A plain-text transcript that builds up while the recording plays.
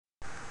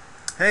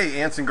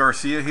Hey, Anson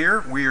Garcia here.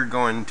 We are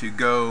going to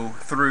go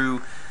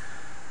through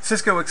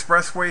Cisco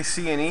Expressway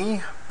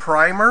C&E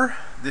Primer.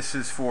 This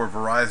is for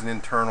Verizon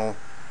internal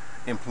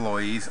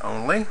employees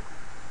only.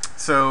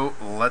 So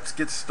let's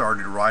get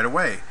started right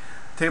away.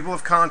 Table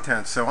of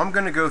contents. So I'm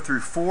going to go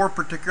through four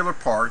particular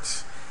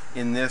parts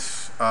in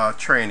this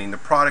training. The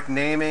product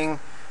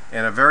naming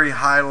and a very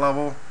high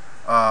level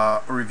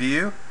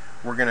review.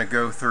 We're going to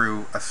go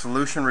through a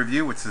solution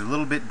review, which is a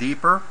little bit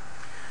deeper.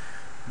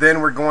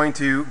 Then we're going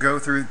to go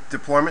through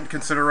deployment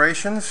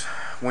considerations.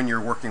 When you're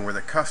working with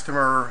a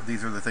customer,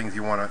 these are the things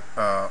you want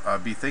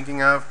to be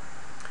thinking of.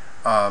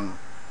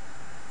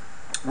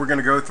 We're going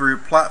to go through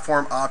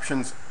platform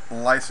options,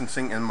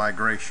 licensing, and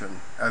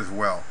migration as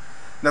well.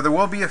 Now there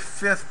will be a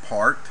fifth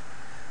part.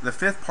 The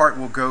fifth part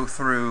will go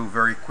through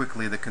very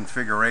quickly the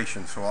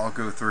configuration. So I'll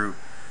go through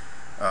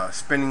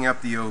spinning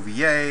up the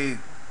OVA,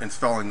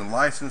 installing the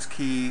license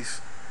keys,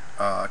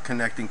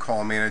 connecting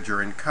call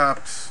manager and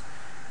cups,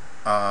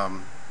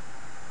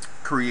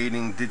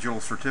 creating digital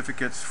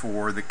certificates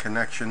for the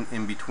connection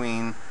in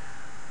between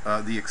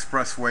the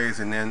expressways,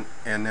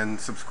 and then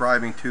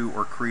subscribing to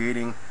or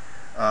creating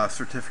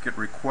certificate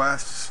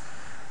requests,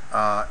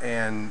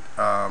 and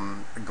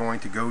going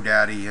to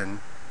GoDaddy and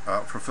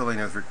fulfilling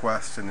those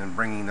requests, and then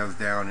bringing those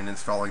down and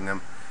installing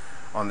them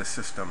on the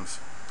systems.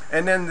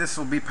 And then this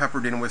will be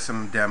peppered in with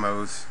some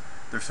demos.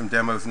 There's some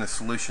demos in the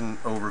solution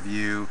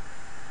overview.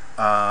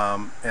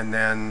 And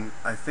then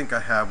I think I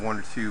have one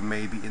or two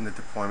maybe in the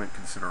deployment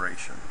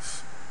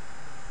considerations.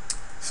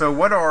 So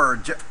what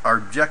are our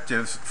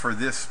objectives for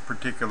this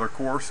particular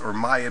course, or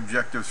my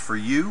objectives for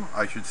you,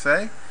 I should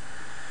say?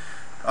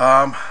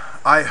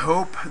 I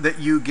hope that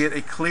you get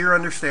a clear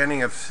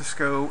understanding of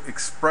Cisco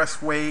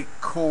Expressway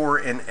Core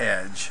and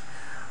Edge.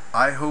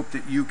 I hope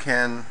that you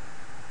can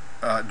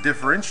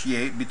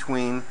differentiate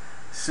between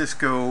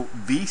Cisco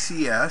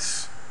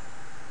VCS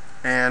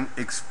and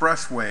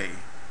Expressway.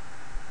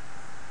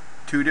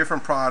 Two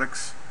different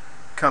products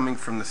coming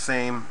from the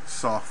same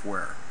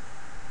software.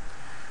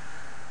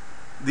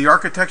 The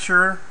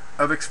architecture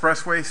of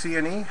Expressway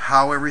C&E,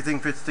 how everything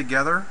fits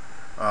together,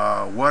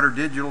 what are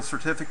digital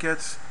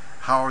certificates,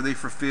 how are they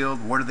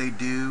fulfilled, what do they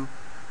do,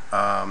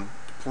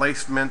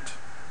 placement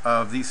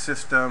of these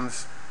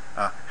systems,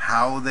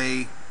 how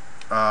they,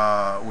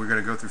 we're going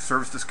to go through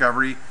service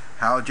discovery,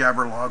 how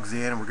Jabber logs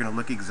in, and we're going to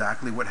look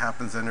exactly what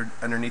happens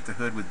underneath the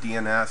hood with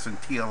DNS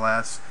and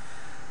TLS,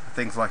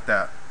 things like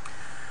that.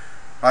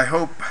 I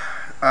hope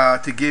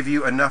to give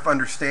you enough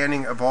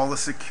understanding of all the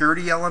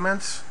security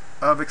elements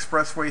of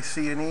Expressway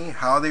C&E,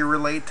 how they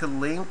relate to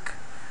Link,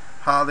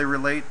 how they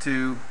relate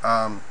to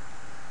the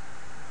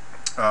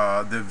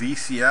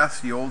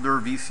VCS, the older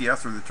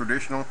VCS, or the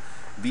traditional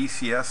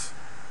VCS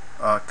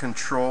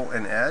control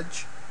and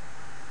edge.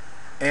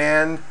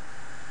 And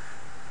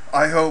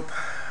I hope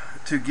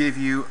to give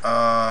you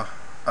a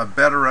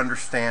better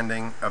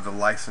understanding of the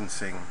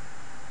licensing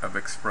of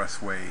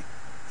Expressway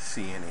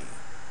C&E.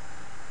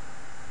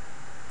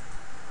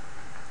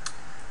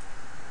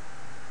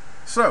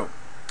 So,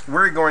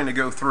 we're going to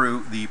go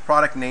through the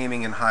product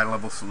naming and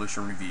high-level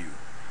solution review.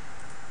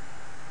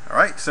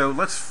 Alright, so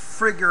let's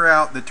figure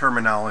out the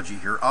terminology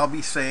here. I'll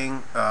be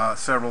saying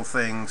several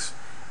things,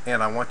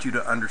 and I want you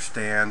to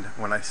understand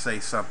when I say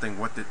something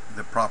what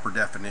the proper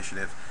definition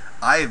is.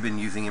 I have been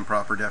using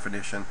improper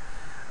definitions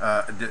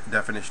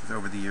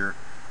over the year,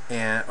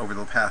 and over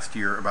the past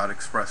year, about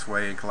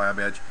Expressway and Collab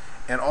Edge.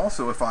 And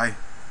also, if I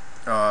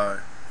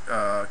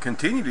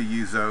continue to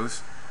use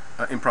those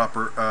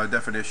improper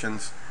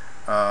definitions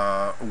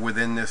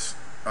within this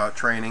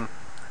training,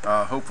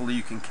 hopefully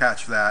you can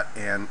catch that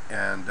and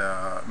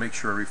make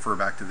sure I refer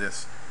back to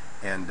this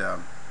and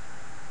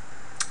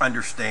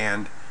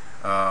understand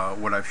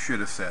what I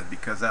should have said,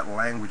 because that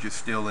language is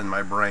still in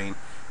my brain,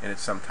 and it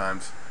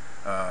sometimes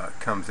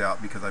comes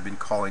out because I've been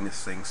calling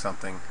this thing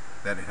something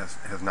that it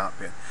has not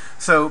been.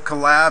 So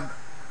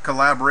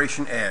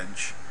collaboration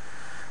edge.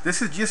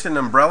 This is just an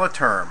umbrella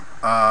term.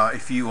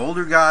 If you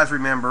older guys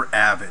remember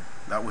Avid,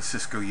 that was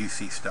Cisco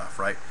UC stuff,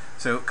 right?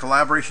 So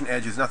collaboration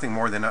edge is nothing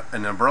more than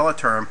an umbrella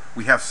term.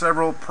 We have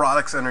several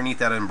products underneath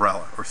that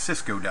umbrella, or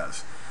Cisco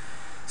does.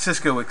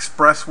 Cisco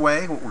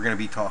Expressway, what we're going to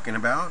be talking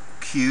about,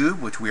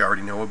 Cube, which we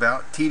already know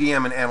about,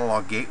 TDM and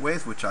analog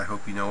gateways, which I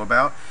hope you know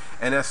about,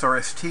 and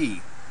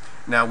SRST.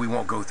 Now we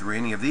won't go through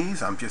any of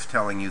these. I'm just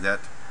telling you that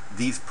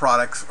these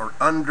products are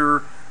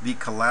under the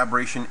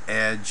collaboration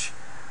edge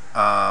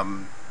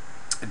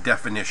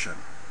definition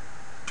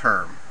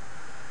term.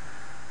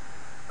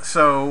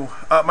 So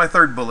my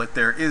third bullet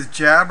there is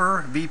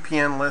Jabber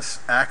VPN-less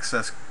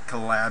access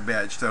Collab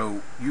Edge.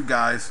 So you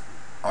guys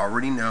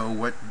already know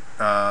what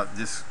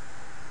this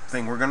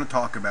thing we're going to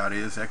talk about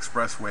is,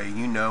 Expressway.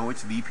 You know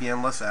it's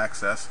VPN-less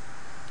access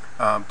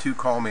to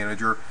call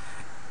manager.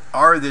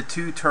 Are the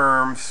two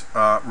terms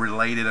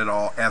related at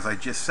all? As I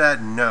just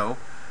said, no.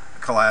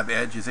 Collab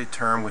Edge is a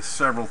term with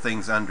several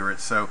things under it.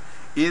 So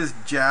is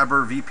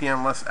Jabber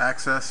VPN-less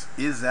access,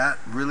 is that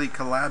really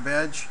Collab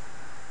Edge?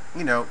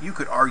 You know, you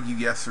could argue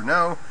yes or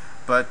no,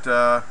 but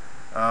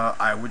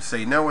I would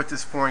say no at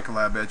this point.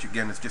 Collab Edge,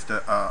 again, is just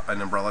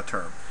an umbrella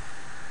term.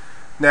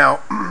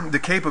 Now, the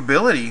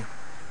capability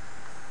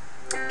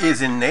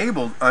is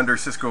enabled under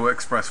Cisco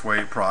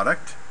Expressway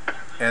product,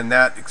 and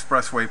that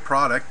Expressway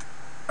product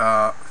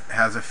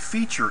has a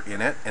feature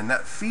in it, and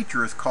that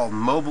feature is called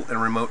mobile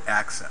and remote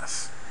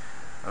access.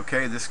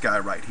 Okay, this guy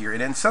right here. And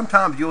then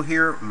sometimes you'll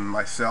hear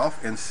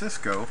myself and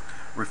Cisco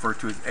refer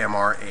to as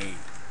MRA.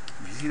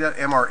 If you see that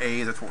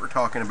MRA, that's what we're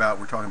talking about.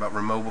 We're talking about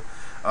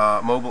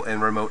mobile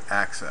and remote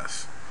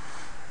access.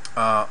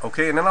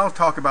 Okay, and then I'll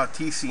talk about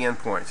TC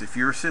endpoints. If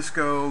you're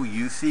Cisco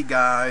UC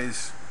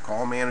guys,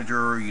 call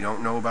manager, you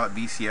don't know about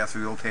VCS or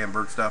the old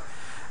Tandberg stuff,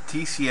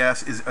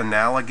 TCS is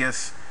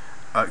analogous,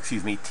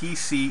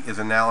 TC is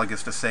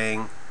analogous to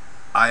saying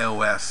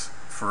iOS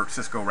for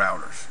Cisco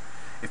routers.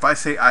 If I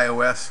say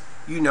iOS,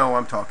 you know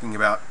I'm talking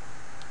about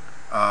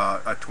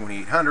a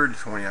 2800,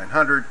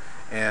 2900,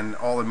 and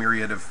all the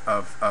myriad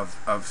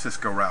of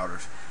Cisco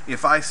routers.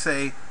 If I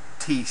say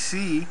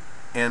TC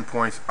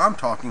endpoints, I'm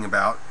talking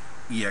about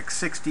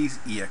EX60s,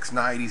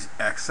 EX90s,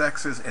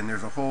 XXs, and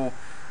there's a whole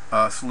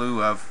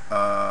slew of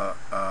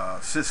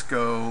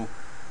Cisco,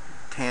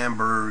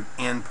 Tandberg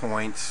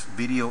endpoints,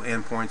 video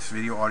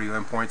audio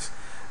endpoints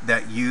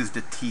that use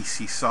the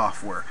TC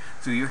software.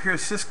 So you hear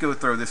Cisco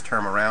throw this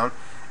term around,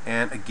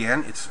 and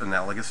again, it's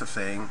analogous to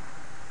saying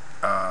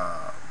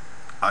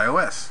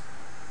iOS.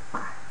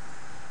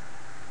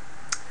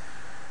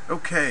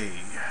 Okay,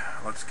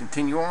 let's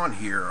continue on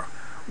here.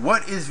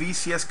 What is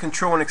VCS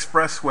control and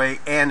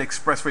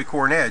expressway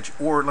core and edge?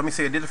 Or let me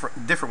say a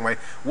different way.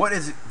 What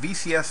is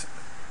VCS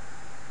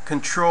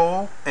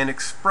control and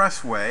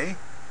expressway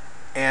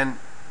and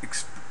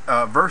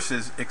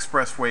versus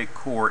expressway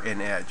core and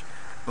edge?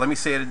 Let me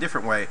say it a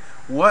different way.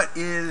 What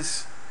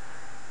is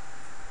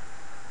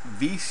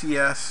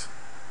VCS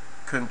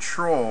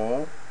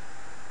control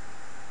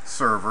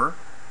server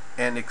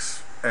and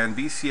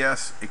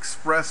VCS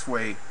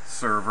expressway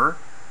server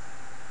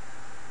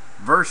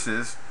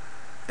versus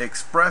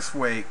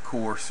expressway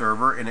core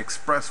server and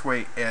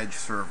expressway edge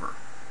server?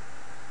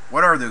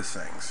 What are those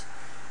things,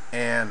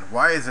 and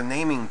why is the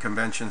naming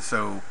convention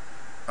so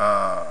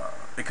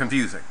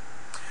confusing?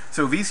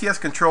 So VCS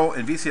control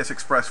and VCS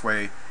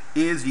expressway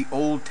is the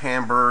old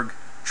Tandberg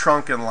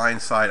trunk and line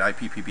side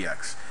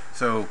IPPBX.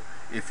 So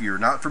if you're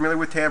not familiar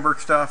with Tandberg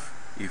stuff,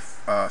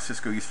 if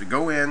Cisco used to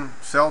go in,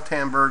 sell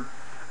Tandberg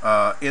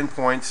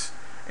endpoints,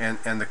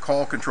 and the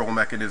call control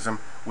mechanism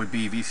would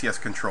be VCS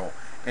control.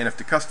 And if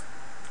the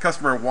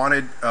customer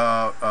wanted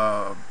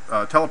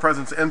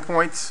telepresence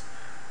endpoints,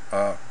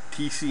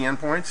 TC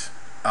endpoints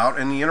out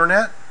in the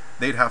internet,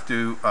 they'd have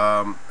to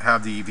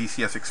have the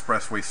VCS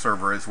expressway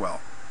server as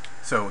well.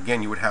 So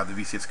again, you would have the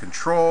VCS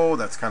control,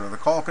 that's kind of the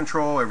call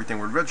control, everything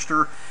would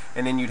register,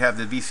 and then you'd have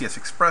the VCS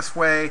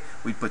expressway,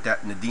 we'd put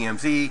that in the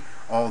DMZ,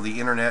 all the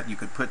internet, you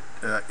could put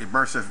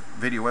immersive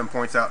video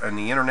endpoints out on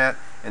the internet,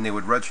 and they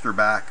would register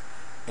back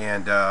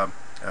and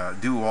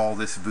do all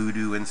this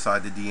voodoo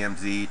inside the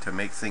DMZ to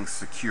make things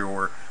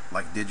secure,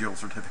 like digital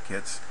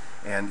certificates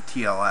and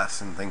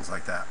TLS and things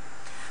like that.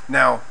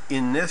 Now,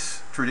 in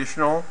this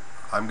traditional,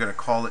 I'm going to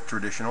call it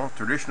traditional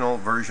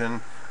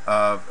version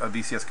of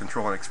VCS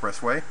control and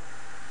expressway,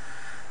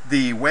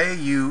 the way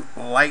you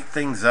light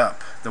things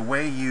up, the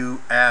way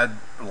you add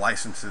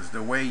licenses,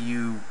 the way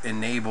you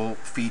enable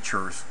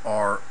features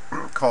are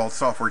called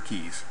software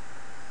keys.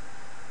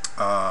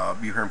 You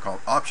hear them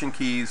called option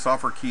keys,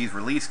 software keys,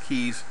 release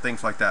keys,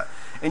 things like that.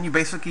 And you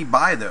basically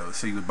buy those.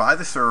 So you would buy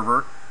the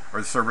server or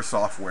the server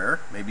software.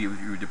 Maybe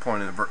you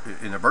deploy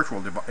in a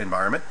virtual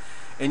environment,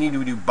 and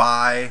you do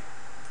buy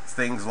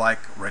things like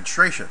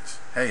registrations.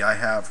 Hey, I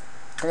have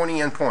 20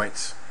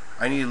 endpoints.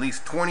 I need at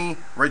least 20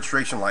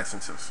 registration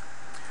licenses.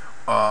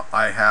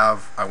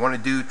 I want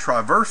to do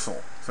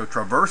traversal. So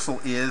traversal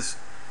is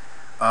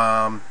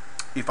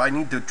if I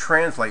need to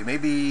translate,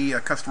 maybe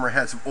a customer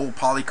had some old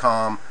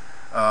Polycom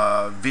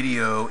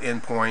video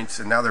endpoints,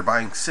 and now they're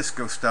buying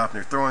Cisco stuff, and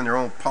they're throwing their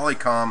own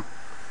Polycom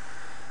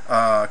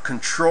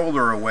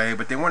controller away,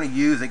 but they want to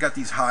use, they got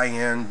these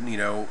high-end,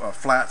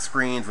 flat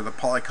screens with a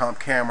Polycom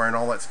camera and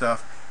all that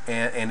stuff,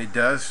 and it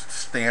does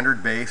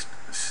standard-based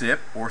SIP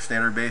or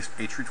standard-based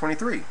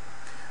H323.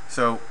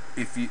 So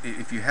if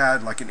you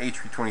had like an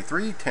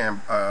H323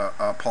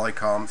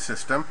 Polycom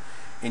system,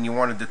 and you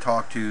wanted to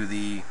talk to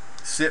the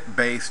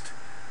SIP-based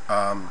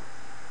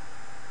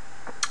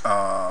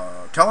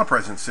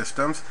telepresence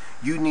systems,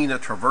 you need a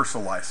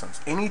traversal license.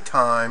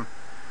 Anytime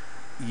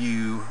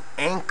you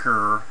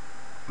anchor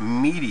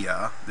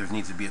media, there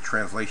needs to be a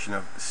translation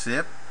of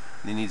SIP,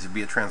 there needs to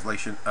be a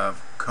translation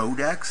of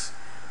codecs,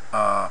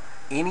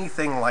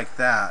 anything like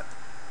that.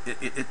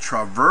 It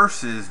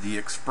traverses the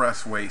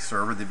expressway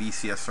server, the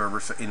VCS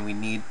server, and we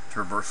need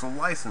traversal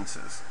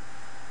licenses.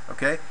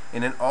 Okay,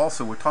 and then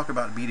also we'll talk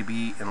about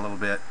B2B in a little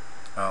bit.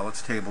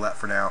 Let's table that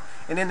for now.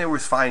 And then there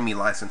was find me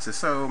licenses.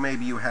 So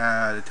maybe you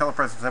had a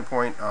telepresence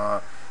endpoint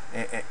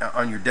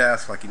on your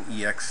desk, like an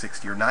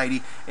EX60 or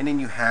 90, and then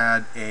you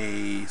had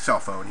a cell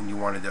phone and you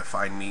wanted to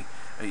find me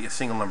a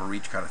single number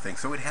reach kind of thing.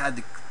 So it had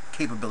the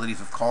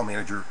capabilities of call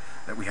manager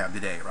that we have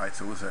today, right?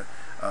 So it was a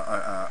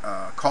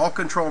call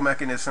control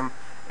mechanism,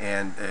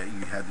 and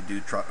you had to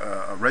do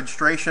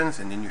registrations,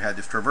 and then you had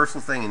this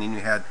traversal thing, and then you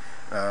had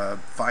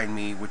find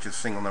me, which is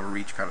single number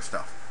reach kind of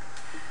stuff.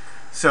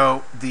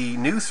 So the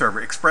new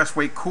server,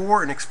 Expressway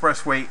Core and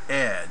Expressway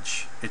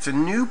Edge, it's a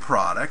new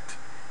product.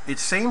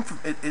 It's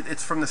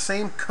from the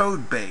same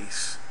code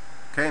base,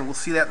 okay, and we'll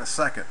see that in a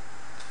second.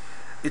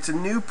 It's a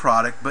new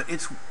product, but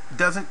it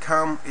doesn't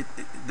come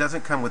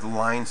with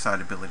line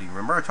side ability.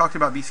 Remember, I talked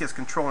about VCS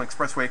Control and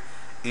Expressway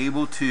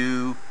able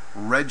to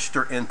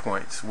register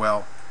endpoints.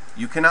 Well,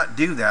 you cannot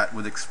do that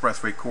with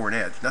Expressway Core and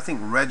Edge.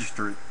 Nothing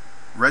registers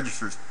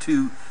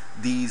to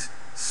these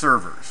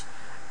servers.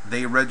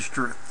 They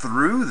register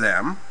through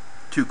them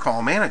to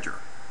Call Manager.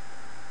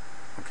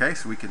 Okay,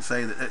 so we can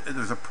say that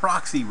there's a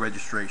proxy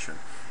registration.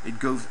 It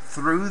goes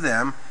through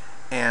them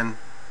and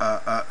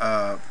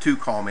to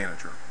Call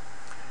Manager.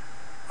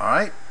 All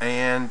right,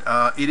 and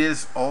it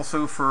is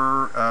also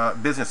for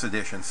Business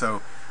Edition.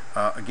 So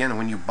again,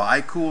 when you buy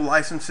cool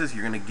licenses,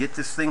 you're going to get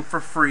this thing for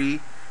free.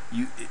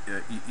 You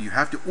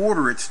have to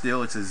order it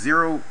still. It's a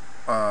 $0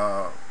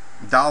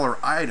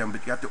 item,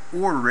 but you have to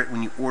order it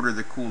when you order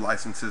the cool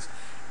licenses,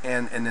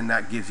 and then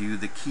that gives you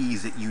the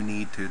keys that you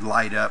need to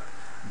light up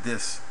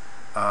this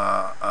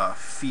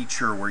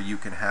feature where you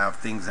can have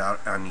things out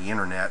on the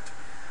internet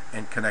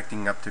and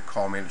connecting up to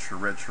Call Manager,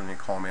 registering in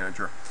Call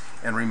Manager.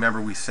 And remember,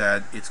 we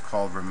said it's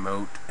called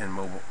Remote and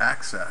Mobile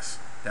Access.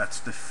 That's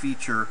the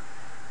feature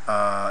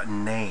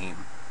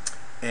name.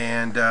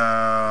 And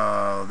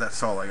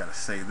that's all I got to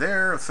say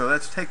there. So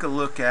let's take a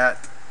look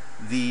at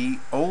the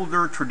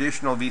older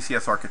traditional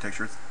VCS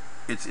architecture.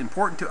 It's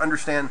important to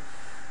understand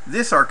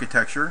this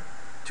architecture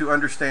to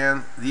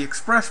understand the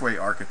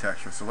Expressway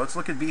architecture. So let's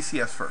look at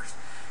VCS first.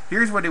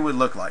 Here's what it would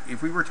look like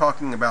if we're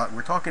talking about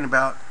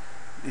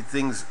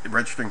things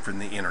registering from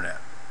the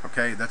internet.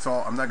 Okay, that's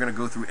all. I'm not going to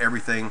go through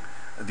everything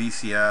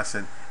VCS,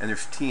 and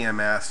there's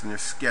TMS, and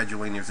there's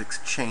scheduling, there's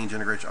exchange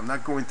integration. I'm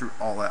not going through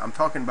all that. I'm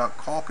talking about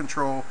call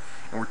control,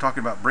 and we're talking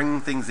about bringing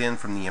things in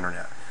from the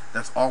internet.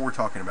 That's all we're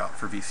talking about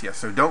for VCS.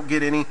 So don't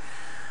get any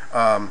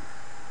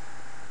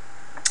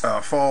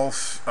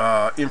false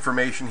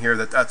information here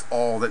that that's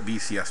all that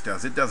VCS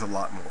does. It does a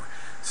lot more.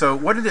 So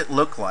what did it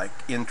look like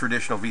in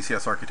traditional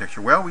VCS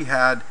architecture? Well, we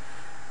had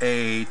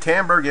a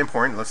Tamberg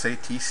endpoint, let's say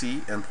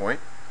TC endpoint,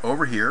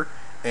 over here,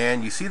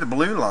 and you see the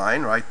blue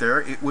line right there.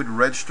 It would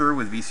register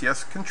with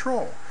VCS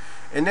Control.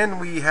 And then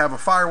we have a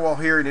firewall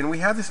here, and then we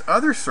have this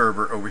other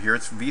server over here.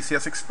 It's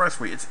VCS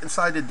Expressway. It's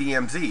inside the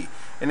DMZ.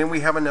 And then we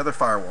have another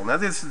firewall. Now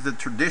this is the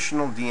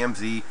traditional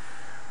DMZ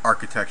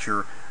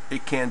architecture.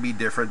 It can be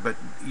different, but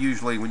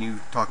usually when you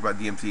talk about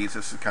DMZs,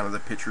 this is kind of the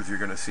pictures you're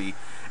going to see.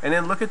 And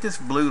then look at this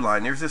blue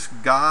line. There's this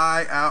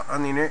guy out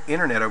on the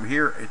internet over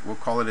here. We'll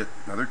call it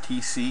another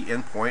TC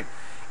endpoint.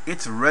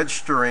 It's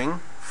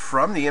registering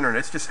from the internet.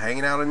 It's just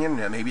hanging out on the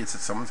internet. Maybe it's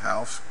at someone's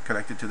house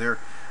connected to their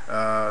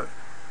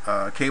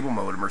cable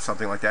modem or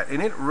something like that.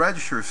 And it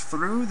registers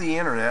through the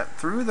internet,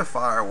 through the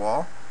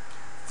firewall,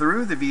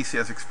 through the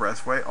VCS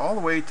Expressway, all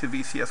the way to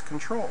VCS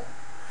Control.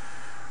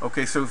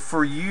 Okay, so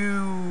for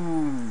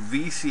you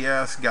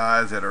VCS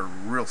guys that are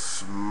real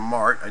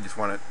smart, I just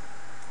want to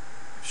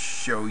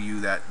show you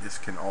that this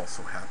can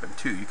also happen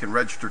too. You can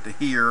register to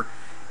here,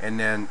 and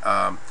then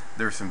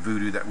there's some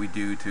voodoo that we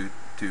do to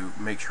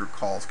make sure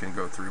calls can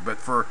go through. But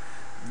for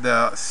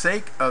the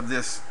sake of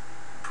this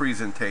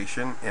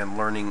presentation and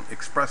learning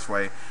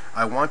Expressway,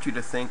 I want you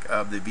to think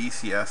of the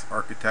VCS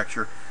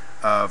architecture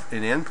of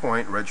an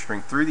endpoint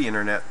registering through the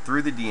internet,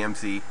 through the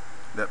DMZ,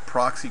 that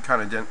proxy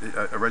kind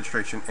of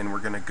registration, and we're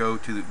going to go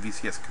to the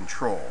VCS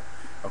Control.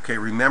 Okay,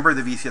 remember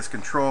the VCS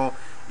Control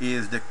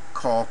is the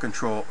call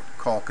control.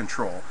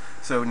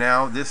 So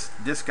now this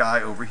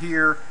guy over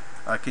here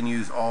can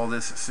use all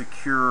this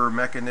secure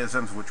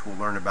mechanisms, which we'll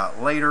learn about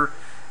later,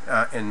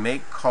 and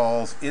make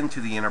calls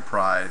into the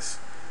enterprise.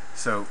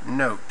 So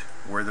note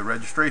where the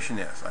registration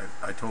is.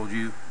 I told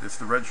you this is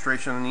the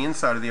registration on the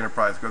inside of the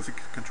enterprise. It goes to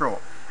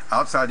Control.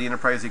 Outside the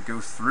enterprise, it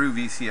goes through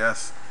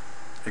VCS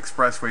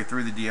Expressway,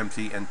 through the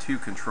DMZ, and to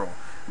Control.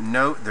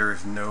 Note there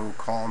is no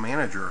Call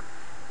Manager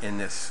in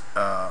this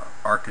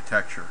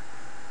architecture,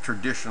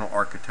 traditional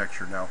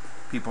architecture. Now,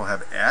 people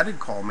have added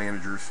Call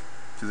Managers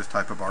to this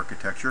type of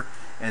architecture,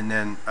 and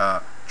then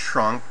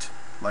trunked,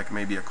 like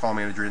maybe a Call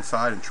Manager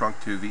inside, and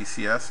trunked to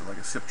VCS, like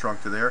a SIP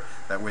trunk to there.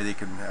 That way they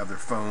can have their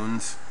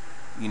phones,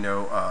 you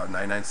know,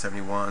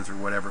 9971s or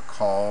whatever,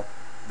 call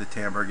the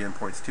Tamberg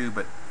endpoints too.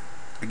 But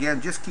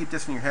again, just keep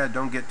this in your head.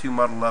 Don't get too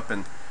muddled up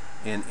in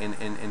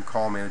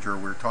Call Manager.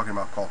 We're talking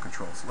about call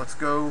control. So let's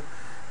go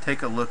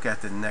take a look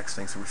at the next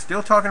thing. So we're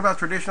still talking about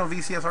traditional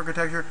VCS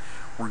architecture.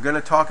 We're going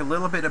to talk a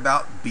little bit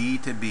about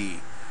B2B.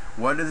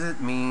 What does it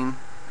mean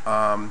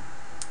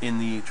in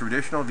the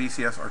traditional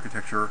VCS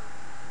architecture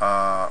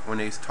when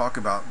they talk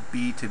about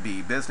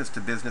B2B, business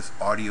to business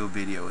audio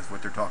video is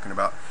what they're talking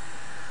about.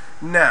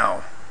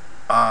 Now,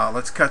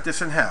 let's cut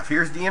this in half.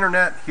 Here's the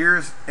internet.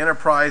 Here's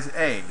Enterprise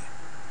A.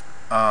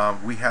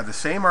 We have the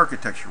same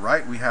architecture,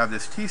 right? We have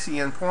this TC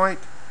endpoint.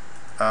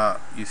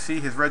 You see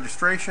his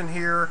registration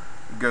here.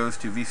 goes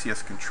to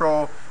VCS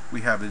control.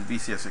 We have the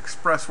VCS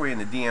Expressway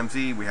and the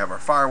DMZ. We have our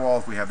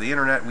firewalls. We have the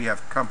internet. We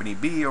have company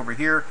B over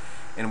here,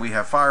 and we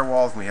have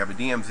firewalls. And we have a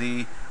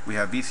DMZ. We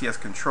have VCS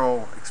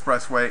control,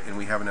 Expressway, and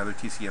we have another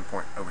TCM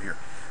point over here.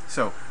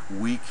 So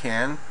we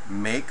can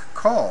make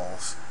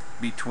calls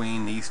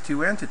between these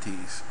two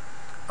entities.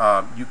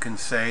 You can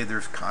say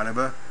there's kind of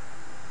a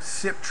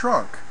SIP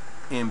trunk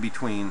in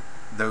between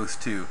those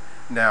two.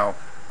 Now,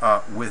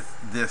 with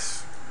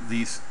this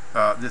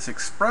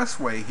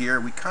expressway here,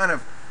 we kind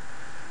of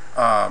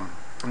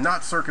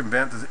not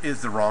circumvent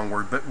is the wrong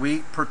word, but we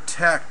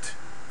protect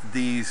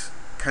these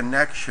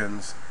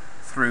connections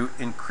through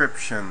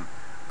encryption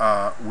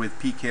with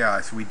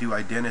PKI. So we do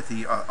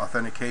identity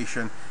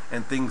authentication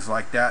and things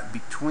like that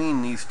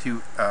between these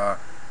two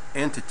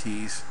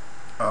entities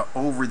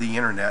over the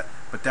internet.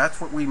 But that's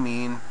what we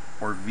mean,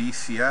 or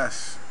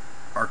VCS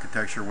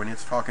architecture, when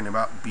it's talking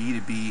about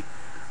B2B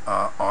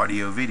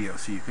audio video.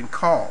 So you can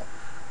call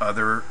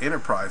other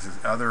enterprises,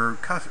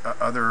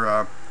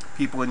 other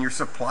people in your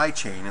supply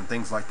chain and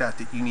things like that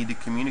that you need to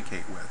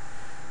communicate with.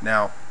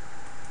 Now,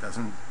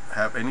 doesn't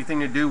have anything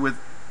to do with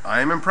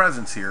I am in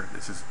presence here.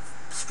 This is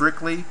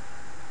strictly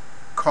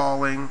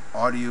calling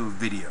audio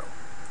video.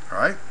 All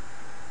right.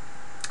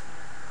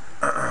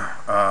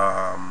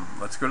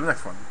 Let's go to the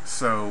next one.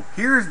 So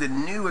here's the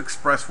new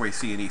Expressway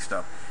CNE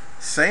stuff.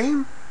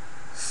 Same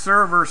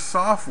server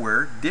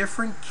software,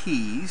 different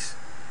keys,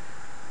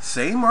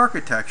 same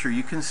architecture.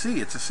 You can see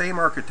it's the same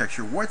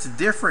architecture. What's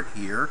different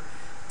here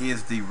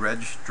is the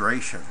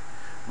registration.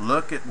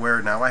 Look at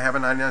where now I have a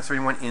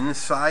 9971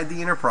 inside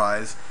the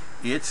enterprise.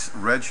 It's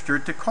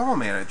registered to Call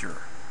Manager.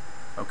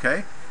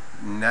 Okay,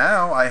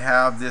 now I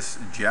have this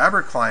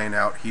Jabber client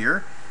out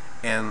here,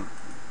 and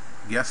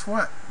guess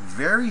what?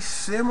 Very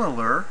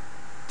similar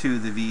to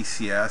the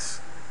VCS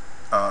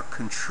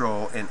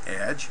control and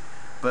edge,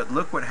 but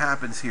look what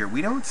happens here.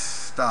 We don't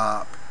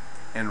stop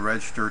and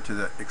register to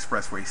the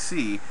Expressway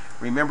C.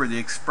 Remember,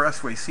 the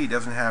Expressway C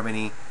doesn't have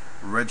any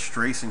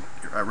registration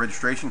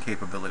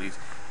capabilities.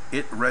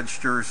 It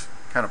registers,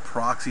 kind of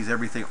proxies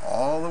everything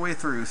all the way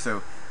through.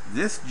 So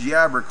this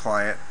Jabber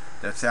client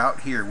that's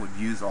out here would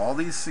use all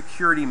these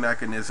security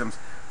mechanisms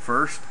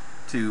first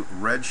to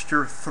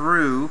register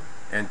through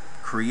and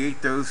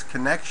create those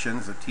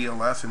connections, the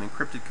TLS and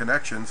encrypted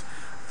connections,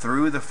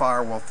 through the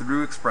firewall,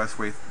 through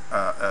Expressway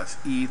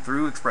E,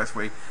 through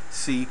Expressway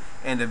C,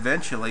 and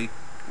eventually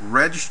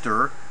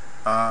register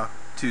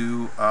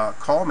to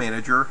Call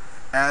Manager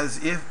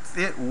as if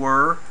it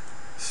were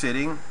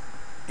sitting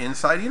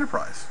inside the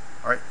enterprise.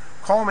 All right,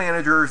 Call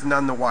Manager is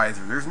none the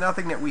wiser. There's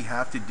nothing that we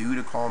have to do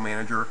to Call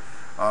Manager.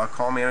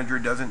 Call Manager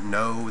doesn't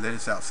know that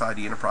it's outside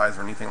the enterprise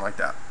or anything like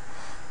that.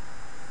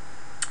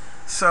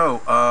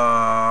 So,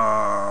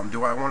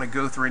 do I want to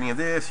go through any of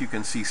this? You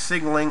can see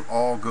signaling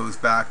all goes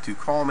back to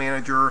Call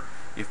Manager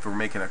if we're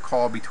making a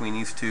call between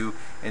these two,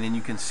 and then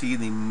you can see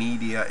the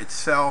media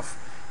itself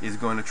is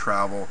going to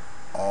travel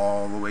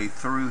all the way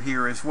through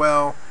here as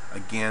well.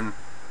 Again,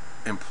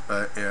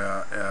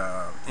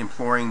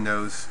 employing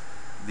those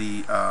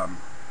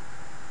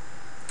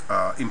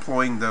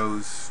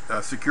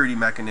security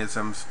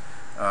mechanisms,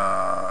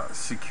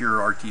 secure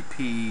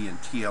RTP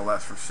and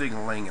TLS for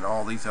signaling, and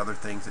all these other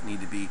things that need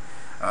to be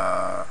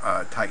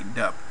tightened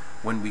up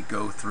when we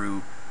go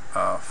through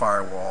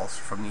firewalls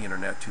from the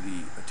internet to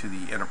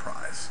the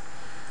enterprise.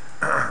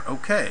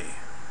 Okay,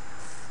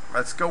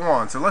 let's go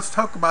on. So let's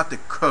talk about the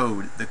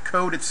code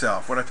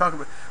itself. When I'm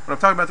talking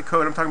about the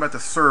code, I'm talking about the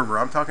server.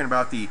 I'm talking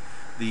about the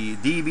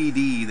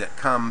DVD that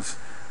comes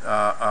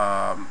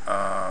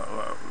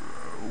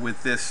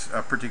with this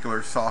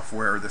particular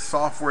software, the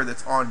software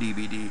that's on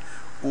DVD,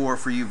 or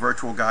for you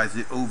virtual guys,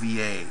 the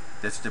OVA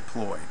that's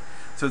deployed.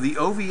 So the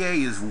OVA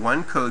is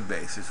one code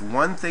base. It's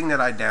one thing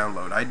that I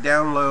download. I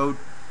download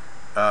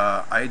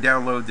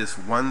this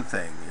one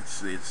thing. It's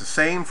the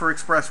same for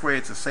Expressway.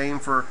 It's the same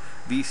for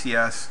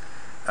VCS.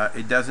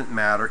 It doesn't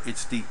matter.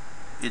 It's the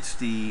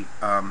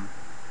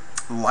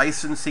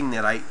licensing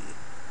that I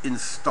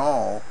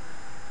install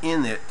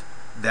in it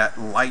that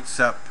lights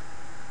up,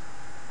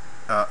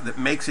 that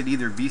makes it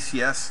either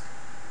VCS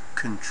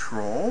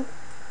control,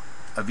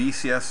 a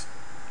VCS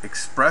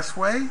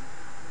Expressway,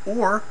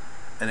 or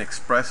an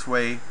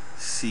Expressway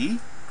C,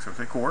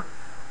 Expressway core,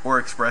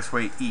 or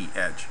Expressway E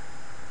edge.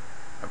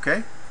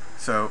 Okay,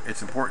 so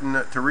it's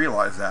important to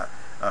realize that.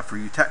 For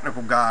you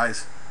technical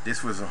guys,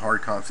 this was a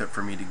hard concept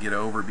for me to get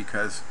over,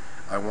 because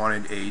I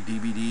wanted a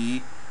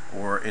DVD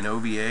or an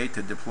OVA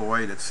to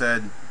deploy that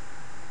said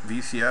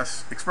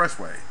VCS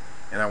Expressway,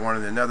 and I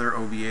wanted another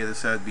OVA that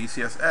said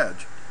VCS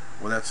Edge.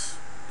 Well, that's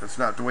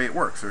not the way it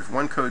works. There's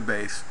one code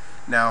base.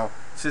 Now,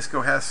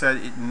 Cisco has said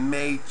it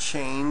may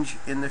change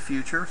in the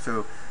future,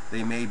 so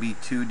they may be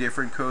two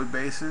different code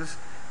bases,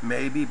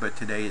 maybe, but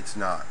today it's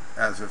not.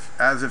 As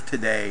of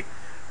today,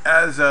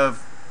 as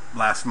of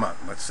last month,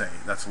 let's say,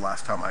 that's the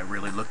last time I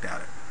really looked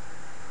at it.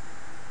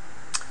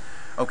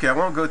 Okay, I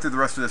won't go through the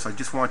rest of this. I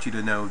just want you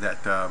to know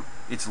that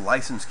it's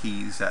license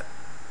keys that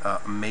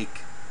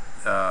make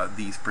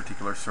these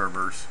particular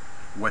servers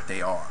what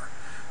they are.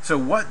 So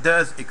what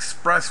does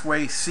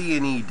Expressway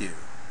C&E do?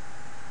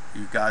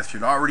 You guys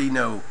should already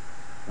know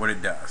what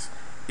it does.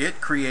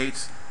 It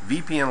creates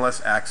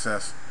VPN-less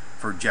access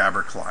for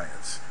Jabber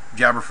clients.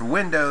 Jabber for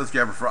Windows,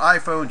 Jabber for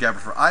iPhone, Jabber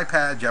for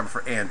iPad, Jabber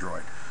for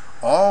Android.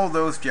 All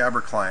those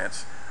Jabber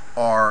clients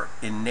are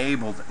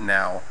enabled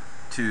now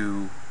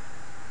to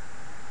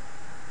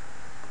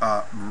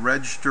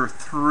register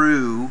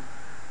through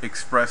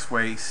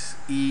Expressway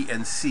E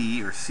and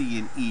C, or C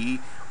and E,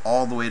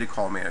 all the way to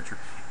Call Manager.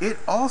 It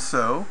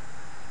also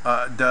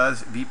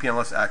does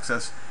VPN-less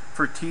access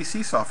for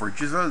TC software,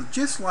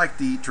 just like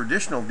the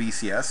traditional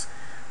VCS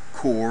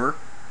Core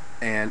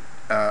and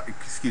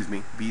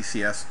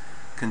VCS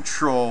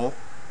Control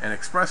and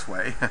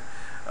Expressway.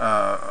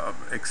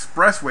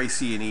 Expressway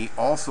C&E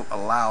also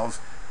allows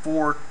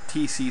for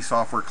TC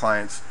software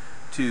clients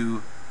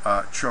to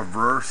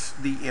traverse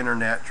the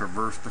internet,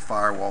 traverse the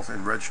firewalls,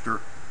 and register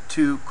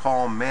to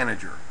Call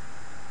Manager.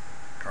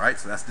 All right,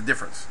 so that's the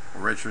difference.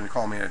 We're registering to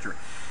Call Manager.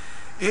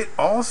 It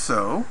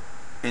also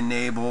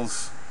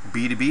enables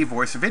B2B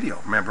voice and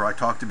video. Remember, I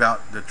talked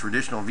about the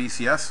traditional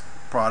VCS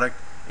product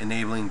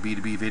enabling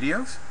B2B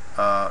videos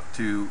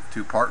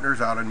to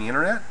partners out on the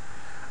internet.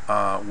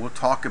 We'll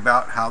talk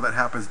about how that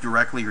happens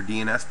directly or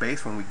DNS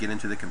based when we get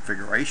into the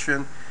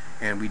configuration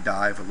and we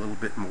dive a little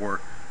bit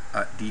more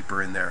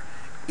deeper in there.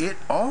 It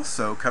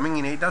also, coming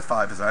in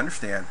 8.5, as I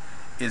understand,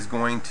 is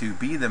going to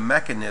be the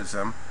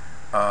mechanism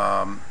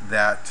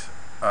that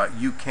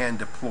you can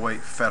deploy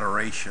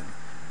federation.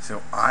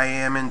 So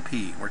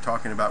IM&P, we're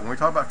talking about, when we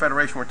talk about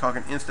federation, we're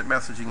talking instant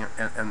messaging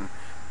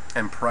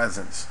and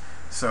presence.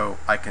 So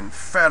I can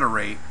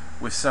federate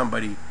with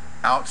somebody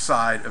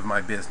outside of my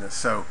business.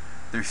 So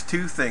there's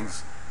two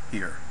things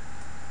here.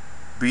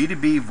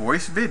 B2B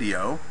voice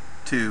video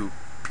to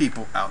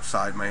people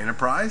outside my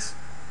enterprise,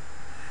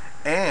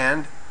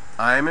 and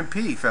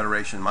IM&P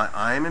federation, my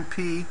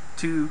IM&P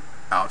to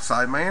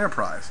outside my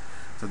enterprise.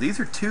 So these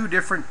are two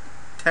different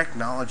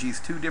technologies,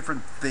 two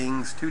different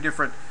things, two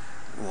different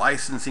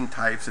licensing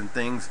types and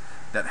things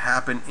that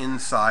happen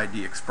inside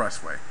the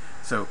Expressway.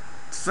 So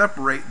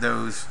separate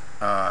those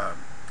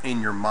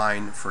in your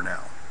mind for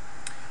now.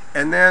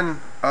 And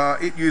then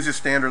it uses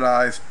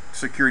standardized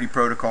security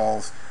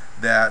protocols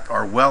that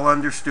are well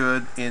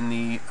understood in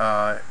the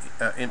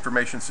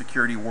information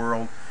security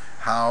world,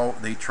 how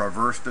they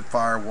traverse the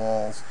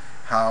firewalls,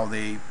 how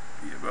they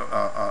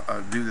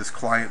do this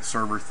client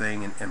server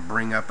thing and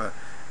bring up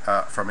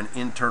from an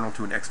internal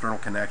to an external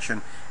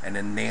connection, and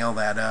then nail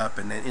that up,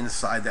 and then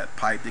inside that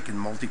pipe they can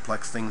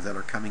multiplex things that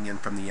are coming in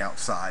from the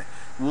outside.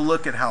 We'll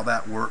look at how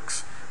that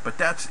works, but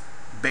that's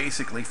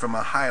basically from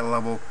a high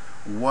level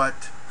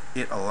what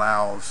it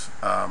allows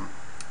our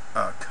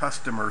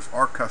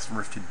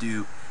customers to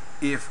do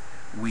if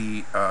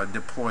we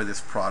deploy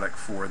this product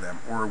for them,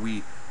 or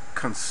we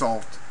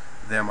consult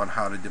them on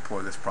how to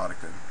deploy this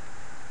product in.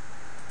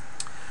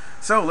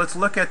 So let's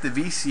look at the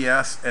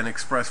VCS and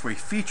Expressway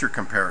feature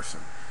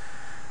comparison.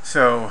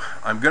 So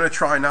I'm going to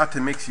try not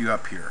to mix you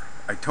up here.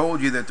 I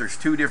told you that there's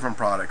two different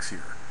products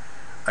here.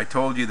 I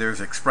told you there's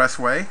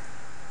Expressway,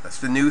 that's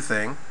the new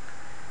thing,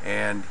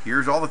 and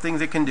here's all the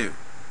things it can do.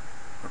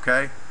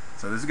 Okay,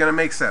 so this is going to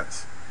make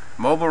sense.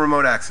 Mobile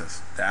remote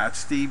access,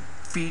 that's the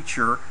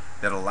feature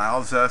that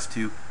allows us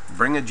to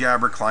bring a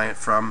Jabber client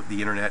from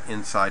the internet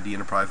inside the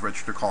enterprise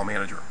register Call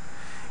Manager.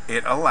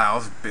 It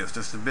allows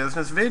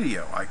business-to-business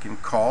video. I can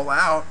call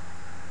out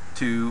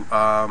to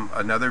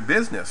another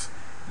business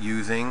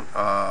using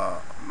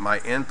my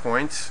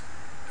endpoints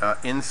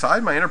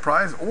inside my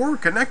enterprise, or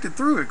connected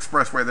through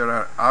Expressway that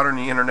are out on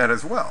the internet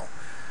as well.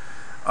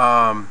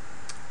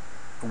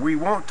 We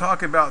won't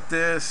talk about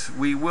this.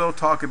 We will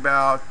talk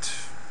about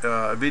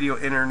video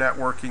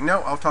internetworking.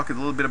 No, I'll talk a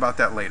little bit about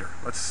that later.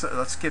 Let's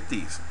skip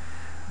these.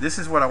 This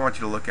is what I want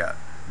you to look at.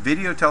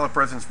 Video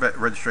telepresence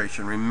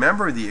registration.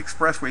 Remember the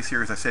Expressway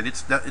series, I said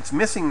it's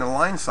missing the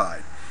line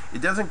side. It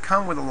doesn't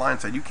come with a line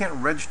side. You can't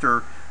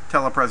register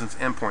telepresence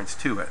endpoints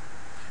to it.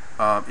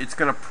 It's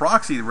going to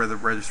proxy the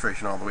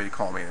registration all the way to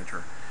Call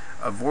Manager.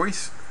 A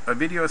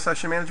video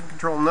session management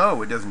control,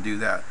 no, it doesn't do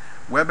that.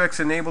 WebEx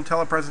enabled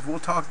telepresence, we'll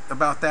talk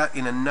about that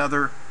in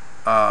another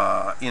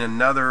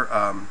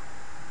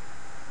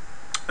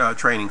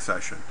training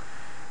session.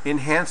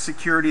 Enhanced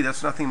security,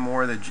 that's nothing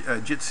more. The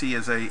JITC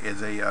is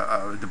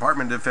a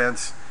Department of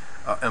Defense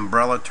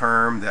umbrella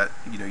term that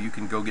you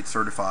can go get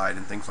certified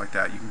and things like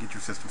that. You can get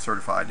your system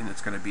certified, and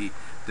it's going to be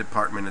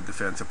Department of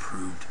Defense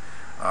approved,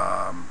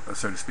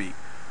 so to speak.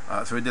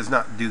 So it does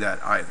not do that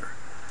either.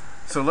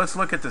 So let's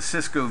look at the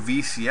Cisco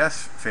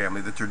VCS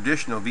family, the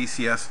traditional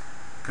VCS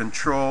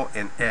Control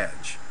and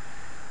Edge.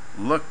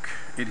 Look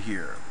at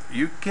here.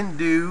 You can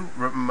do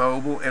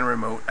mobile and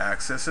remote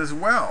access as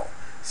well.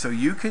 So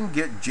you can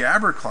get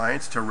Jabber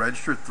clients to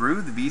register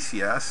through the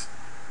VCS,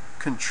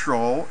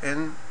 Control,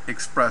 and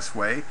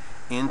Expressway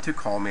into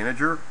Call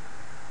Manager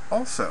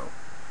also.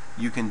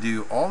 You can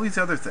do all these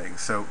other things.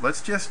 So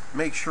let's just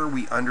make sure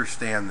we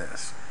understand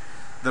this.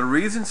 The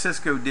reason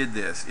Cisco did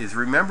this is,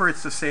 remember,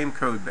 it's the same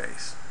code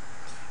base.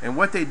 And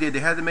what they did, they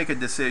had to make a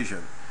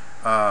decision.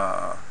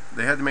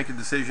 They had to make a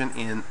decision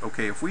in,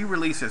 okay, if we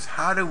release this,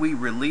 how do we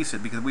release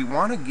it? Because we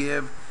want to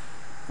give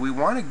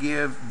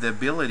the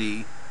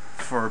ability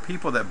for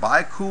people that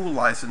buy Cool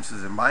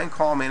licenses and buying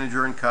Call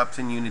Manager and Cups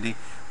and Unity,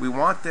 we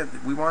want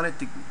it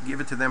to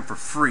give it to them for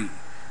free.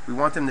 We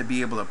want them to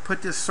be able to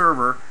put this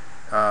server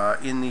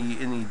in the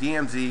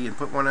DMZ and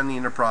put one on the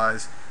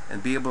enterprise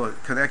and be able to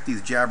connect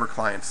these Jabber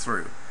clients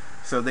through.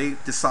 So they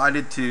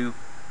decided to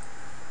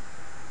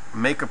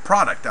make a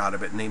product out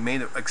of it, and they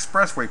made an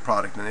Expressway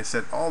product, and they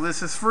said, oh,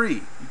 this is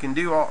free. You can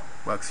do all,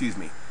 well, excuse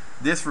me,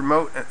 this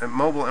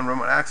mobile and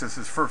remote access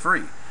is for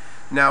free.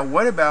 Now,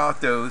 what about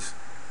those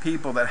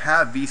people that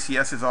have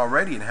VCSs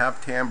already and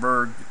have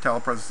Tamberg,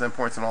 telepresence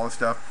endpoints, and all this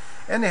stuff,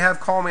 and they have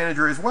Call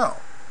Manager as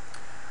well?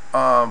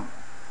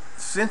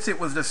 Since it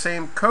was the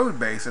same code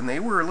base, and they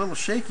were a little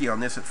shaky on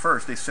this at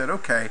first, they said,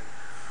 okay,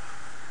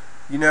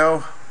 you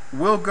know,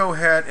 we'll go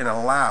ahead and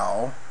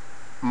allow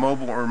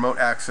mobile or remote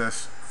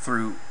access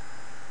through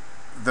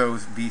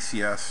those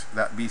VCS,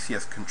 that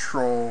VCS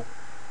control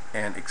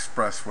and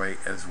Expressway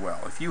as well.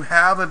 If you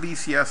have a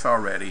VCS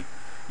already,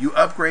 you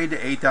upgrade to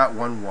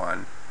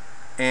 8.11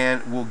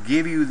 and we'll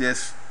give you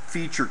this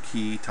feature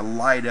key to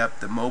light up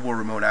the mobile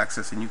remote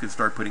access, and you can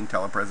start putting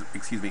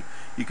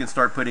you can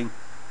start putting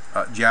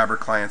Jabber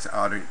clients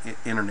out on the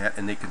internet,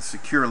 and they can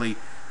securely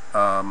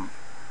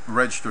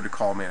register to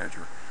Call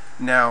Manager.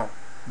 Now,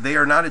 they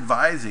are not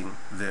advising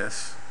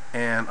this,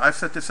 and I've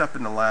set this up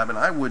in the lab, and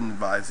I wouldn't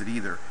advise it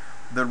either.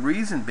 The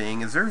reason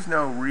being is there's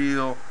no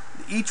real,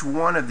 each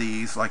one of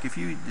these, like if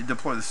you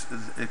deploy this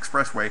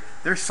Expressway,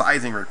 there's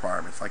sizing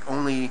requirements. Like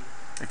only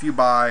if you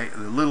buy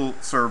the little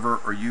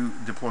server or you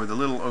deploy the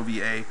little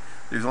OVA,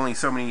 there's only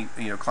so many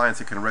clients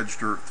that can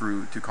register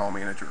through to Call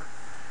Manager.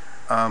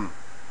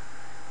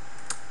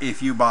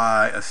 If you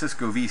buy a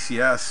Cisco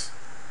VCS,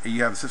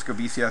 you have a Cisco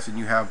VCS and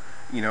you have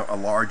a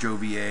large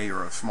OVA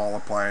or a small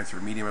appliance or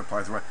a medium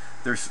appliance,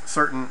 there's a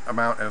certain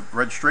amount of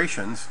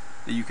registrations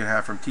that you can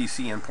have from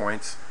TC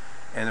endpoints,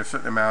 and there's a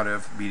certain amount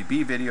of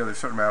B2B video, there's a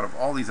certain amount of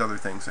all these other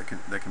things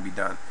that can be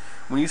done.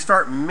 When you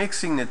start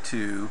mixing the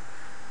two,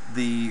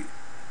 the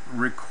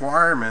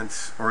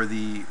requirements or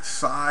the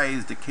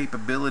size, the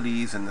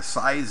capabilities and the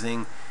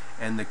sizing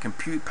and the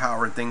compute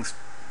power and things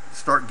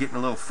start getting a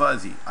little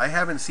fuzzy. I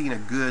haven't seen a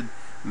good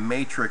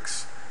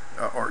matrix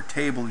or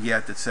table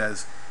yet that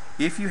says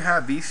if you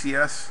have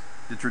VCS,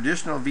 the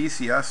traditional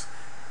VCS,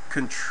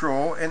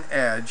 control and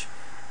edge,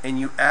 and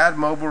you add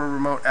mobile or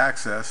remote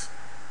access,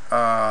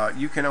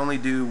 you can only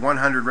do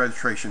 100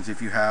 registrations.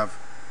 If you have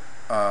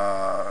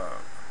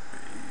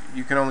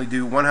you can only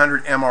do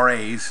 100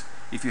 MRAs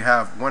if you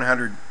have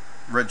 100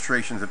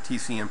 registrations of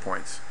TC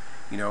endpoints,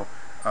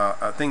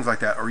 things like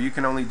that. Or you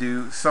can only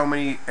do so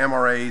many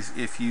MRAs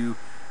if you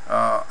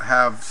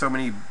have so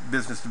many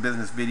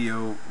business-to-business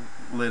video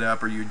lit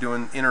up, or you're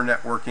doing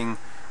internetworking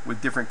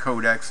with different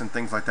codecs and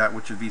things like that,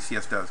 which a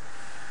VCS does.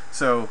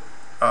 So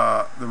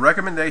the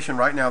recommendation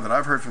right now that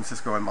I've heard from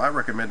Cisco, and my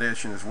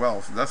recommendation as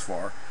well thus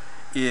far,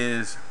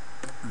 is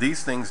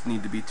these things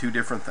need to be two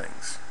different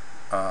things.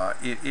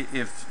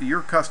 If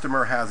your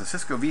customer has a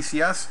Cisco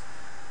VCS,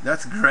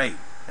 that's great,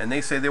 and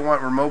they say they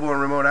want mobile and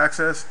remote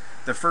access,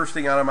 the first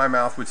thing out of my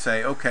mouth would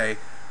say, okay,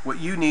 what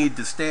you need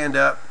to stand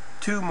up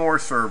 2 more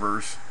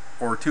servers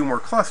or 2 more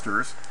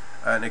clusters,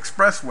 an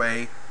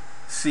Expressway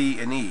C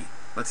and E.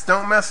 Let's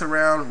don't mess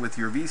around with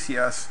your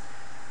VCS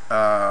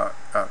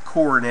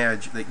core and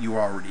edge that you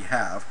already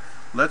have.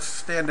 Let's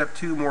stand up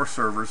 2 more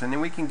servers, and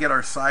then we can get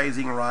our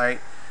sizing right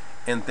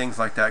and things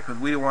like that, because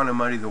we don't want to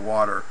muddy the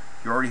water.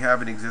 You already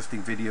have an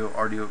existing video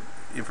audio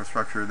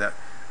infrastructure that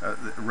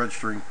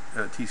registering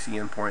TC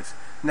endpoints.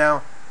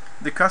 Now,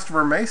 the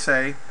customer may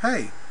say,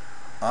 hey,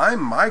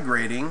 I'm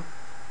migrating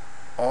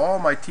all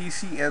my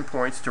TC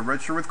endpoints to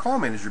register with Call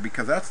Manager,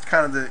 because that's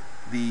kind of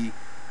the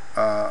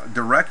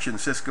direction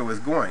Cisco is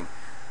going.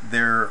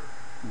 They're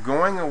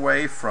going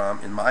away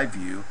from, in my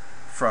view,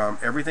 from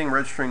everything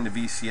registering to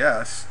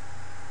VCS,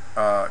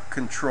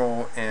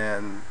 control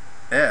and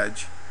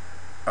edge,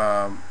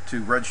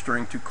 to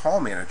registering to Call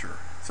Manager.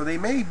 So they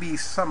may be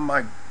some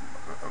kind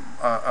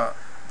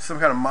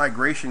of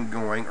migration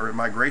going, or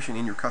migration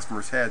in your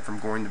customer's head from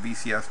going to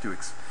VCS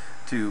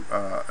to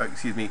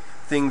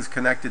things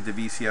connected to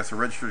VCS or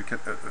registered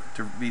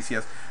to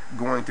VCS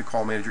going to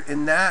Call Manager.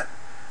 In that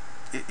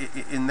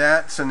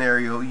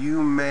scenario,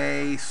 you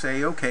may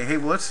say, okay, hey,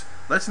 well,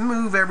 let's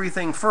move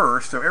everything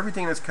first. So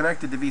everything that's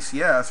connected to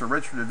VCS or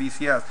registered to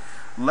VCS,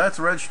 let's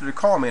register to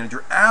Call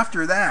Manager.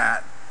 After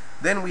that,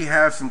 then we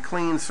have some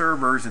clean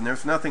servers and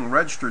there's nothing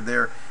registered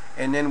there,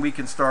 and then we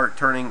can start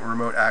turning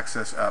remote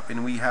access up,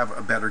 and we have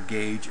a better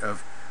gauge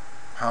of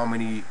how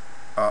many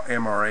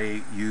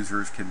MRA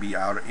users can be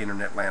out of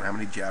internet land, how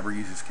many Jabber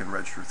users can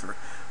register through.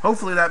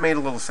 Hopefully that made a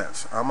little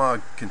sense. I'm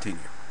going to continue.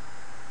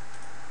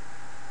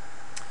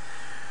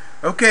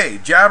 Okay,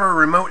 Jabber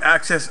remote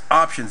access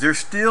options. There's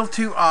still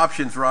 2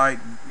 options, right?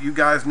 You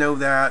guys know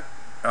that.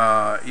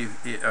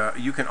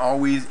 You can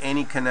always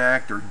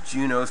AnyConnect or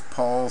Junos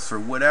Pulse or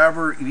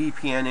whatever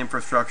VPN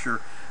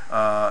infrastructure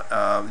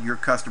your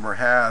customer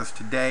has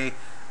today.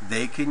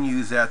 they can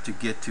use that to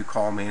get to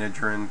Call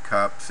Manager and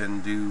Cups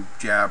and do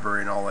Jabber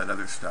and all that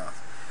other stuff.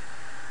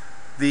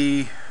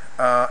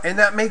 And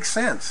that makes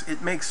sense.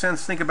 It makes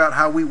sense. Think about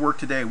how we work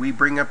today. We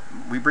bring up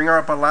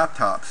our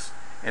laptops,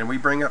 and we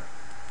bring up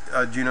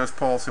Junos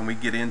Pulse, and we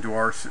get into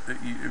our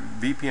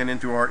VPN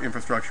into our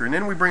infrastructure, and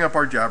then we bring up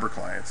our Jabber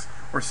clients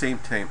or same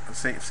time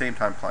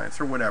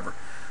clients or whatever.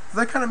 So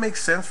that kind of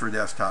makes sense for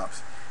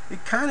desktops.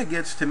 It kind of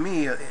gets, to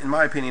me, in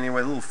my opinion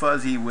anyway, a little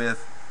fuzzy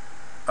with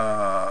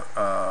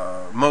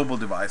mobile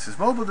devices.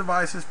 Mobile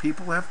devices,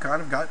 people have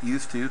kind of got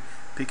used to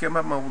picking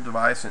up a mobile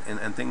device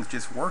and things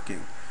just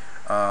working.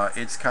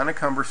 It's kind of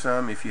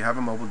cumbersome if you have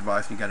a mobile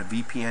device and you got a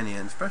VPN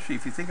in, especially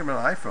if you think of an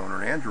iPhone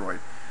or an Android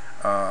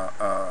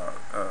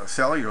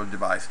cellular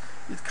device.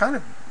 It's kind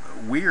of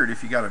weird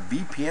if you got a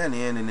VPN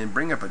in and then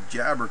bring up a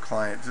Jabber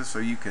client just so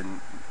you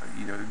can,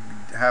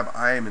 have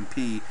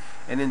IM&P,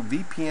 and then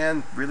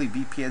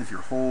VPNs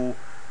your whole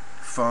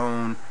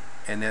phone,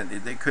 and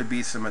then there could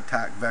be some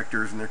attack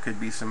vectors, and there could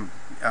be some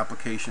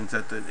applications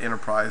that the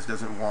enterprise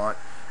doesn't want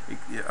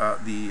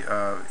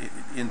the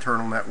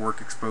internal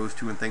network exposed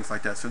to and things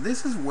like that. So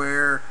this is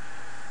where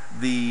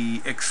the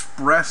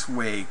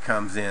Expressway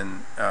comes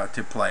in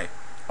to play.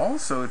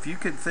 Also, if you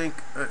could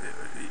think,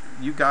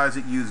 you guys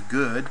that use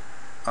Good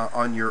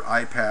on your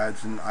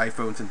iPads and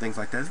iPhones and things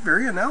like that, it's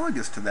very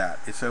analogous to that.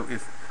 So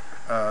if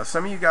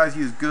some of you guys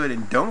use Good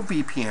and don't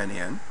VPN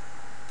in,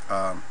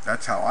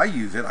 that's how I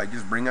use it. I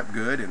just bring up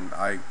Good and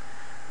I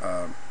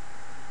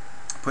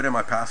put in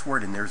my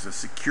password, and there's a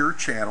secure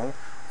channel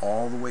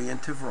all the way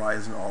into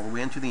Verizon, all the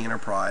way into the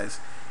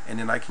enterprise, and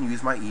then I can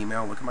use my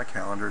email, look at my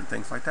calendar and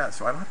things like that.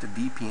 So I don't have to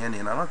VPN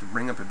in. I don't have to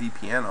bring up a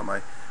VPN on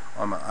my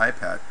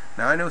iPad.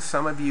 Now I know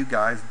some of you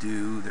guys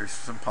do. There's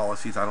some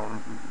policies, I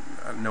don't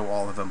know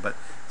all of them, but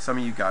some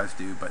of you guys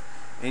do. But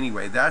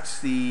anyway, that's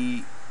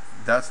the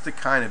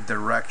kind of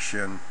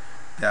direction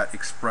that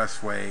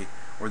Expressway,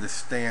 or the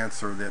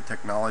stance, or the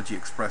technology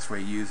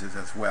Expressway uses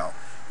as well.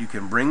 You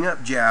can bring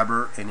up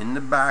Jabber, and in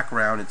the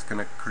background it's going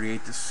to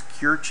create the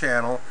secure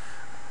channel,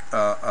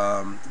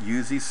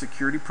 use these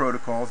security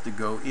protocols to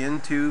go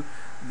into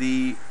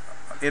the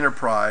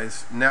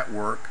enterprise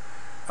network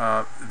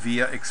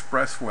via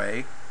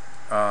Expressway,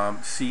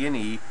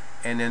 C&E,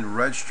 and then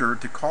register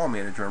to Call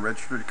Manager and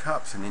register to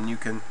Cups, and then you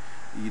can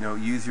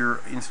use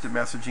your instant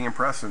messaging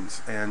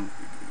impressions and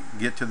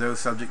get to those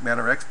subject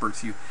matter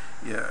experts. You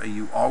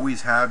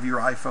always have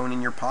your iPhone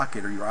in your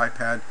pocket or your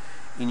iPad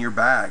in your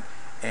bag,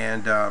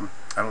 and I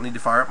don't need to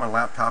fire up my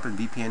laptop and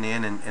VPN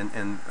in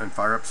and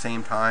fire up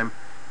same time,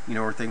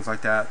 or things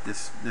like that.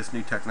 This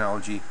new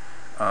technology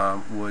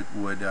would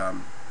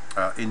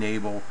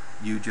enable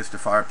you just to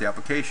fire up the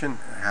application,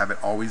 have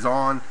it always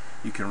on.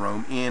 You can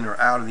roam in or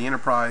out of the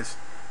enterprise,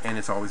 and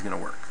it's always going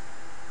to work.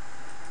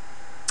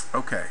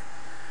 Okay,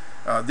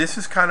 this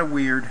is kind of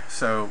weird,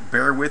 so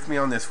bear with me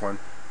on this one.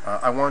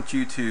 I want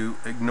you to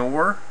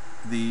ignore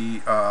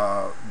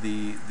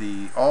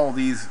all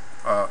these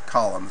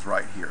columns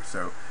right here.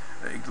 So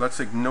let's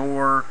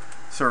ignore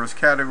service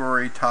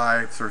category,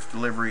 type, service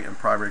delivery, and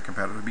primary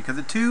competitor, because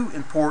the two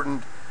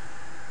important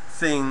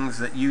things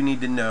that you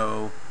need to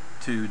know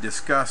to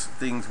discuss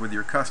things with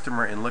your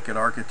customer and look at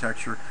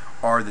architecture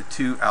are the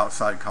two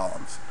outside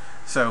columns.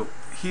 So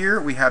here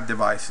we have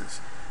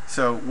devices.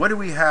 So what do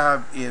we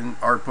have in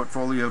our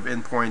portfolio of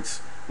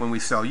endpoints when we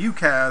sell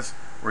UCaaS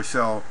or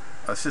sell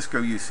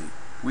Cisco UC?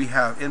 We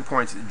have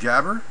endpoints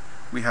Jabber.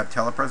 We have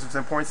telepresence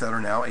endpoints that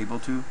are now able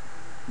to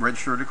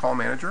register to Call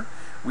Manager.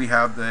 We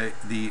have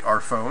our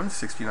phones,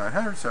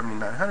 6900s,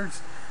 7900s,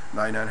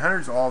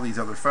 9900s, all these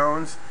other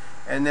phones.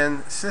 And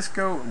then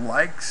Cisco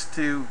likes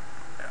to,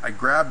 I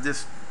grabbed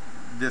this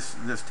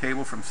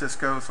table from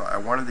Cisco, so I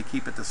wanted to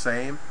keep it the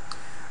same.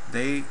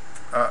 They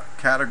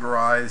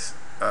categorize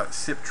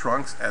SIP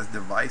trunks as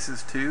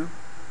devices too.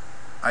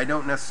 I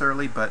don't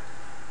necessarily, but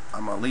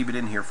I'm going to leave it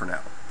in here for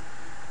now.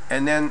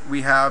 And then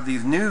we have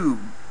these new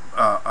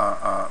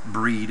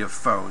breed of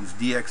phones,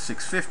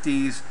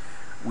 DX650s.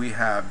 We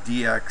have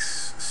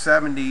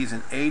DX70s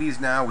and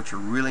 80s now, which are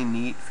really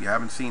neat. If you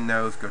haven't seen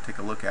those, go take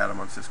a look at them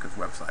on Cisco's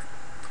website.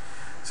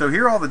 So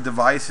here are all the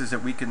devices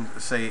that we can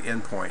say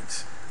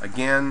endpoints.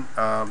 Again,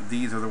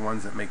 these are the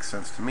ones that make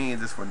sense to me.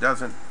 This one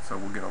doesn't, so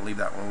we're going to leave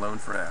that one alone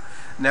for now.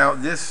 Now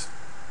this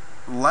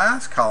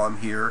last column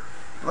here,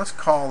 let's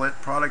call it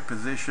product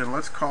position.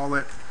 Let's call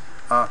it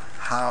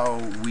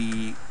how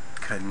we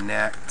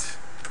connect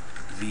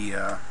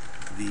via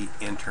the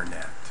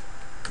internet.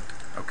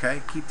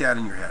 Okay, keep that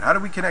in your head. How do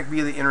we connect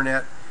via the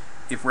internet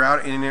if we're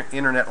out in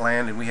internet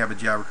land and we have a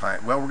Jabber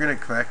client? Well, we're going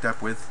to connect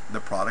up with the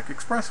product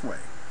Expressway.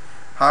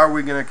 How are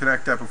we going to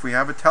connect up if we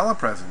have a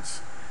telepresence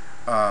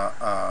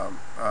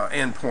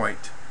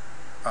endpoint?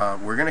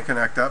 We're going to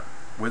connect up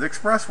with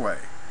Expressway.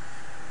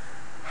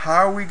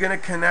 How are we going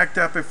to connect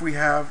up if we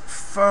have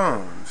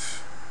phones?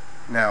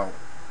 Now,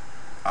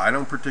 I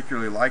don't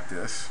particularly like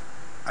this.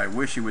 I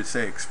wish it would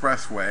say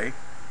Expressway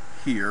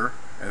here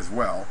as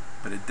well,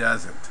 but it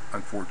doesn't,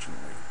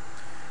 unfortunately.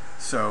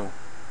 So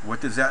what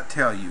does that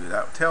tell you?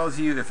 That tells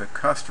you if a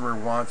customer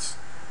wants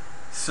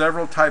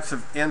several types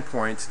of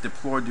endpoints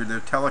deployed to their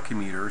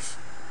telecommuters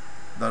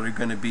that are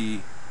going to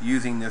be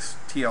using this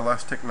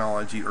TLS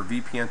technology or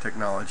VPN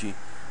technology,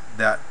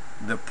 that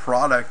the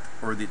product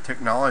or the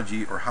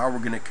technology or how we're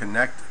going to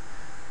connect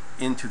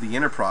into the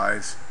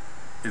enterprise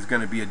is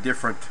going to be a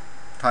different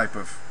type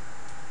of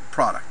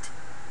product.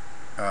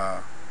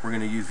 We're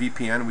going to use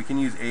VPN. We can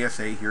use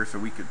ASA here, so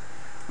we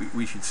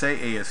should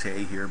say ASA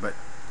here, but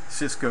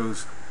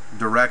Cisco's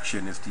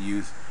direction is to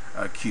use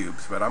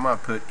cubes. But I'm going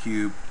to put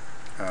cube,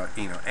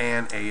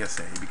 and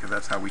ASA, because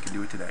that's how we can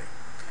do it today.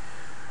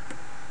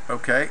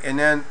 Okay, and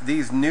then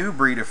these new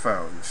breed of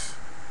phones,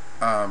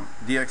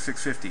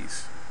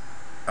 DX650s,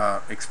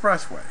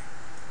 Expressway.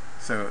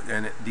 So,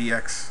 and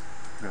DX,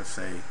 I'm going to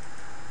say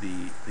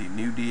the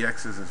new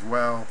DXs as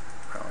well.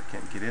 Oh, I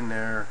can't get in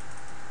there.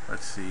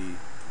 Let's see.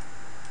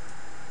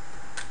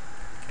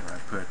 Can I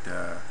put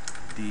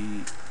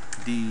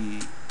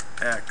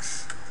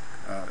DX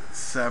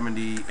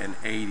 70 and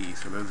 80?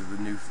 So those are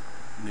the new,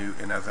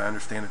 and as I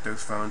understand it,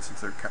 those phones, since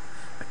they're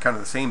kind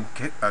of the same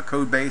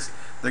code base,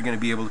 they're going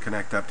to be able to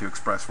connect up to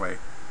Expressway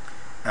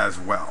as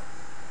well.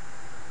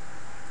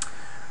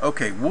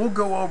 Okay, we'll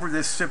go over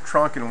this SIP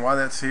trunk and why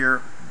that's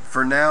here.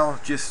 For now,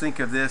 just think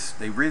of this.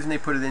 The reason they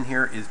put it in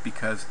here is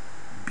because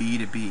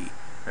B2B.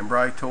 Remember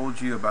I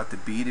told you about the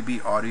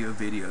B2B audio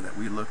video that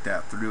we looked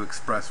at through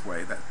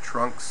Expressway, that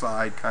trunk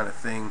side kind of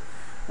thing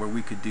where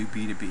we could do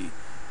B2B.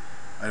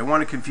 I don't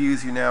want to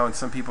confuse you now, and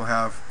some people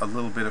have a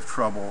little bit of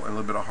trouble and a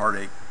little bit of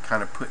heartache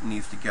kind of putting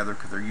these together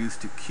because they're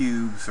used to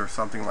cubes or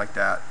something like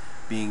that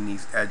being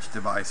these edge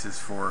devices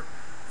for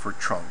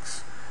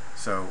trunks.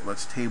 So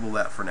let's table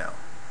that for now.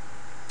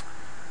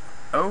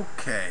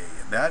 Okay,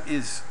 that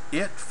is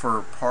it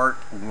for part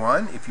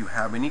 1. If you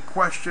have any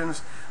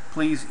questions,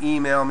 please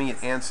email me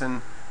at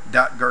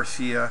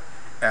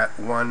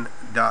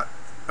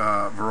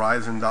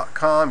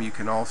anson.garcia@one.verizon.com. You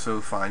can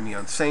also find me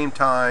on Same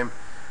Time,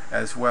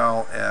 as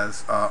well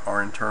as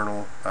our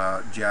internal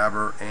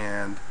Jabber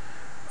and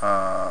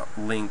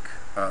Link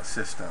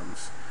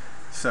systems.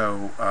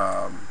 So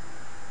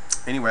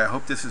anyway, I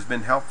hope this has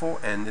been helpful,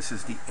 and this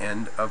is the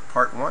end of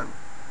part 1.